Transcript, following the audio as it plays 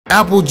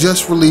Apple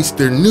just released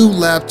their new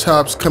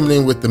laptops coming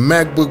in with the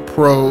MacBook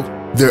Pro,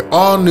 their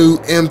all new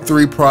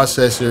M3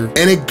 processor,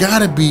 and it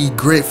gotta be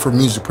great for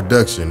music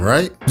production,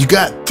 right? You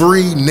got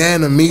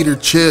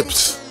 3nm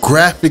chips,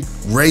 graphic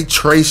ray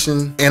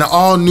tracing, and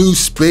all new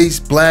space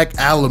black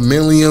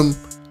aluminum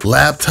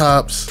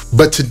laptops.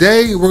 But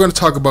today we're going to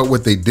talk about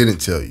what they didn't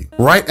tell you.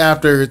 Right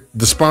after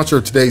the sponsor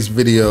of today's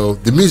video,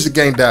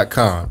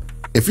 themusicgang.com.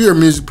 If you're a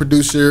music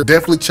producer,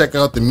 definitely check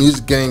out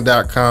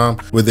themusicgang.com,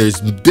 where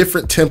there's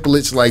different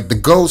templates like the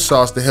gold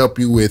sauce to help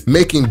you with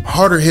making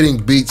harder hitting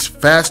beats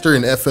faster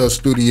in FL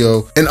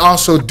Studio, and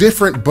also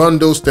different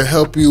bundles to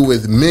help you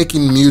with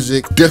making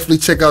music. Definitely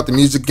check out the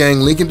Music Gang,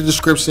 link in the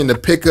description to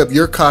pick up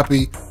your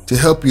copy to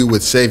help you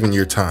with saving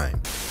your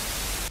time.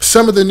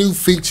 Some of the new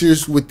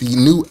features with the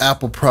new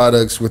Apple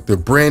products with their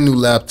brand new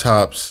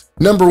laptops.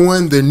 Number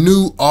one, their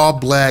new all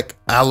black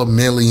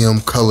aluminum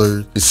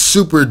color is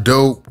super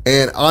dope.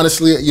 And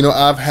honestly, you know,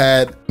 I've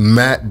had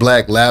matte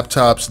black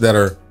laptops that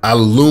are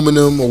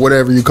aluminum or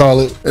whatever you call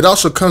it. It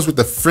also comes with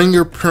a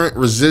fingerprint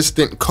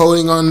resistant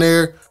coating on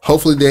there.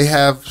 Hopefully they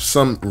have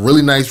some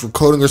really nice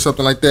coating or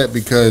something like that,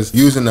 because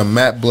using a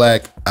matte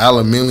black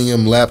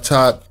aluminum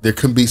laptop, there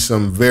can be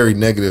some very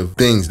negative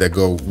things that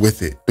go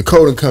with it. The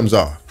coating comes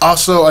off.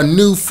 Also, a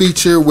new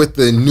feature with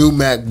the new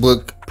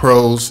MacBook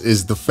Pros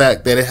is the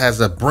fact that it has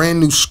a brand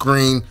new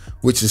screen,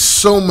 which is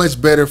so much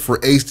better for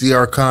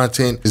HDR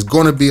content. It's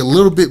going to be a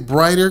little bit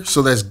brighter,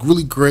 so that's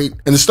really great.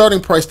 And the starting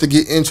price to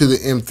get into the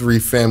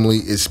M3 family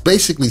is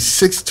basically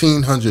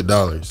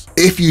 $1,600.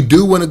 If you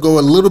do want to go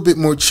a little bit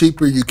more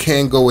cheaper, you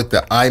can go with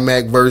the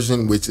iMac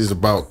version, which is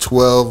about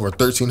 $1,200 or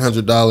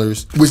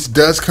 $1,300, which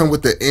does come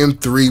with the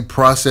M3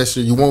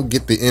 processor. You won't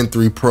get the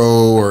M3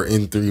 Pro or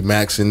M3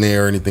 Max in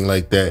there or anything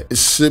like that. It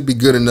should be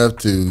good enough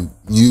to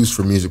use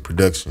for music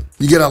production.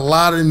 You get a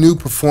lot of new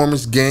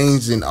performance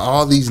gains and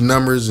all these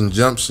numbers and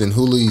jumps and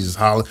hoolies.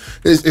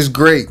 It's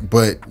great,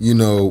 but you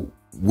know,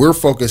 we're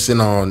focusing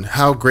on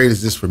how great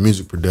is this for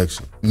music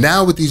production.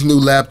 Now with these new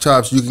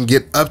laptops, you can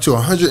get up to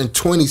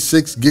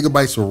 126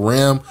 gigabytes of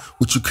RAM,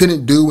 which you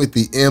couldn't do with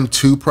the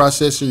M2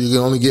 processor. You can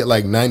only get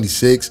like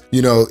 96.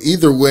 You know,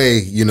 either way,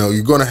 you know,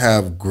 you're gonna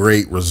have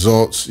great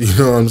results, you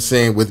know what I'm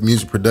saying, with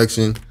music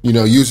production. You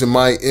know, using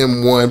my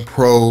M1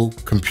 Pro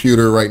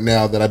computer right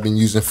now that I've been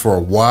using for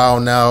a while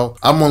now,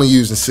 I'm only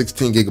using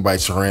 16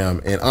 gigabytes of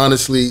RAM. And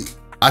honestly,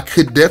 I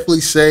could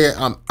definitely say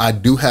I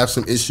do have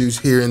some issues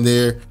here and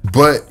there,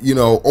 but you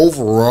know,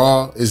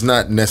 overall, it's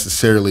not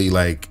necessarily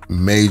like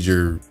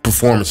major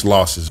performance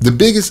losses. The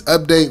biggest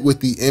update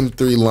with the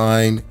M3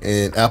 line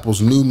and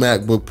Apple's new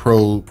MacBook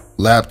Pro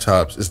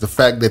laptops is the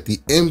fact that the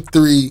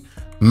M3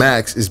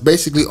 Max is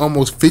basically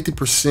almost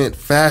 50%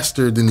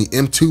 faster than the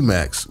M2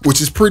 Max,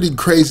 which is pretty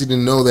crazy to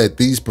know that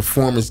these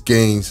performance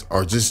gains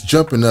are just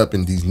jumping up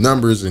in these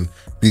numbers, and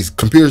these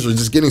computers are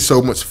just getting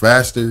so much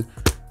faster.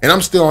 And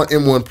I'm still on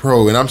M1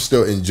 Pro and I'm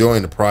still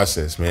enjoying the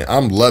process, man.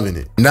 I'm loving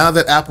it. Now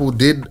that Apple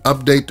did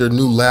update their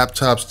new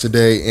laptops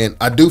today, and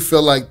I do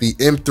feel like the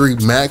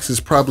M3 Max is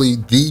probably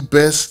the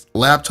best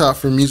laptop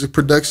for music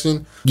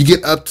production. You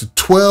get up to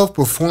 12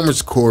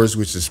 performance cores,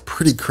 which is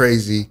pretty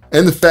crazy.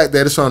 And the fact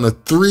that it's on a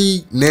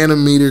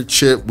 3nm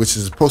chip, which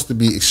is supposed to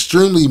be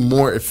extremely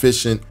more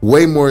efficient,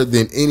 way more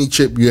than any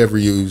chip you ever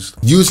used.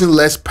 Using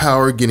less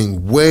power,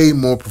 getting way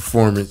more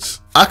performance.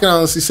 I can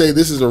honestly say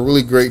this is a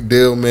really great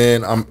deal,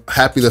 man. I'm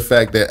happy the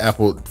fact that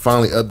Apple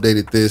finally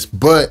updated this,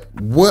 but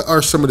what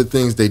are some of the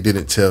things they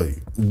didn't tell you?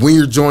 When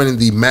you're joining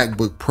the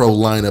MacBook Pro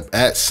lineup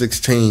at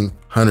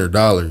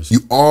 $1,600, you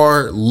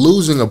are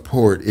losing a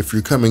port if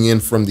you're coming in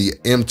from the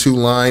M2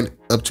 line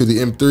up to the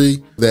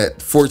M3. That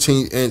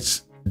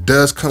 14-inch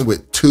does come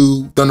with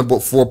 2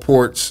 Thunderbolt 4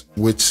 ports,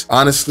 which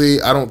honestly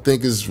I don't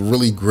think is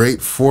really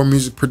great for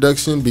music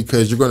production,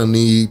 because you're going to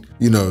need,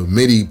 you know,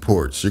 MIDI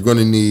ports, you're going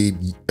to need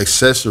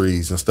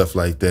accessories and stuff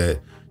like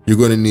that. You're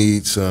going to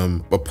need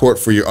a port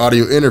for your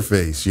audio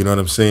interface, you know what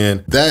I'm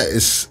saying? That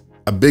is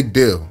a big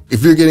deal.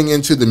 If you're getting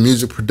into the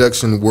music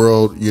production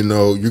world, you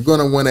know, you're going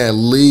to want at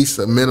least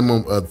a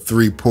minimum of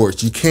 3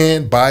 ports. You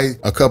can buy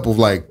a couple of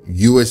like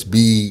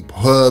USB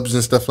hubs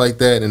and stuff like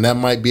that, and that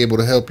might be able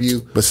to help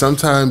you. But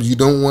sometimes you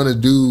don't want to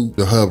do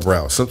the hub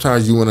route.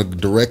 Sometimes you want to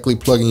directly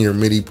plug in your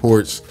MIDI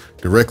ports,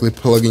 directly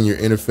plug in your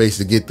interface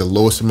to get the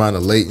lowest amount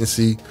of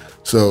latency.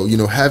 So, you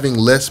know, having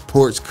less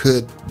ports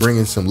could bring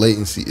in some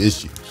latency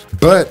issues.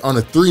 But on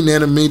a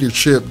 3nm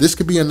chip, this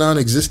could be a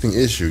non-existing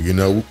issue. You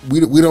know, we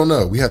don't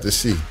know. We have to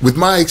see. With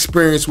my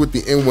experience with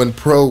the M1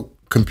 Pro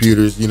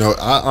computers, you know,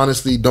 I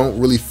honestly don't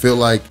really feel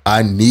like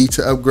I need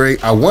to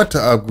upgrade. I want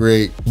to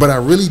upgrade, but I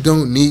really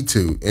don't need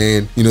to.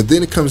 And, you know,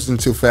 then it comes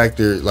into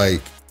factor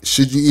like,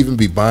 should you even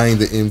be buying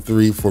the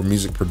M3 for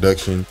music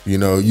production? You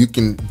know, you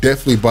can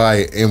definitely buy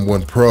an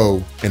M1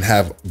 Pro and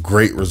have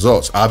great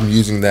results. I'm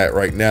using that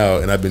right now,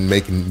 and I've been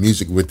making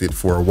music with it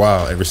for a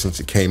while, ever since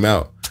it came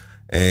out.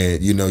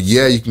 And, you know,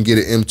 yeah, you can get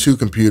an M2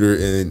 computer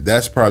and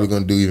that's probably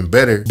going to do even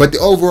better. But the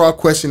overall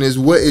question is,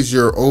 what is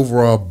your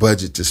overall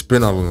budget to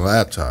spend on a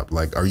laptop?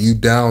 Like, are you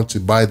down to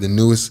buy the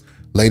newest,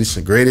 latest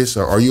and greatest,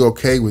 or are you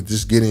okay with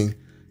just getting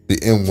the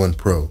M1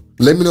 Pro?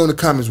 Let me know in the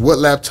comments, what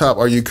laptop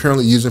are you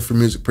currently using for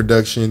music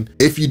production?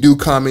 If you do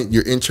comment,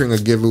 you're entering a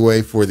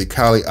giveaway for the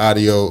Kali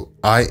Audio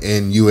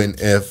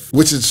INUNF,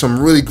 which is some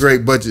really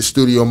great budget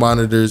studio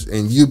monitors,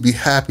 and you'll be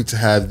happy to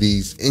have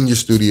these in your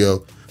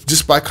studio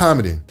just by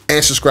commenting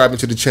and subscribing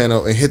to the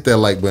channel and hit that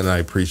like button. I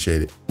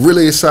appreciate it.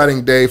 Really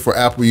exciting day for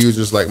Apple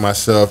users like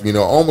myself. You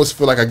know, I almost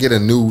feel like I get a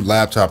new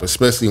laptop,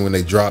 especially when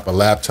they drop a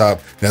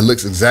laptop that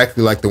looks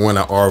exactly like the one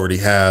I already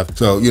have.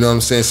 So, you know what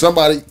I'm saying?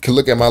 Somebody can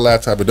look at my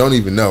laptop but don't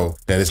even know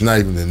that it's not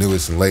even the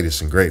newest and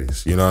latest and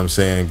greatest. You know what I'm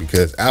saying?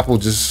 Because Apple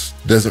just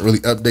doesn't really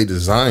update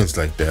designs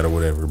like that or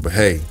whatever. But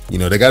hey, you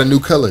know, they got a new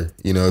color.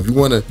 You know, if you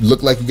want to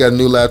look like you got a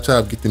new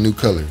laptop, get the new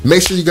color.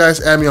 Make sure you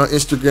guys add me on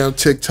Instagram,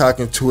 TikTok,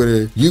 and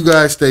Twitter. You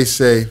guys stay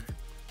safe.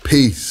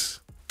 Peace.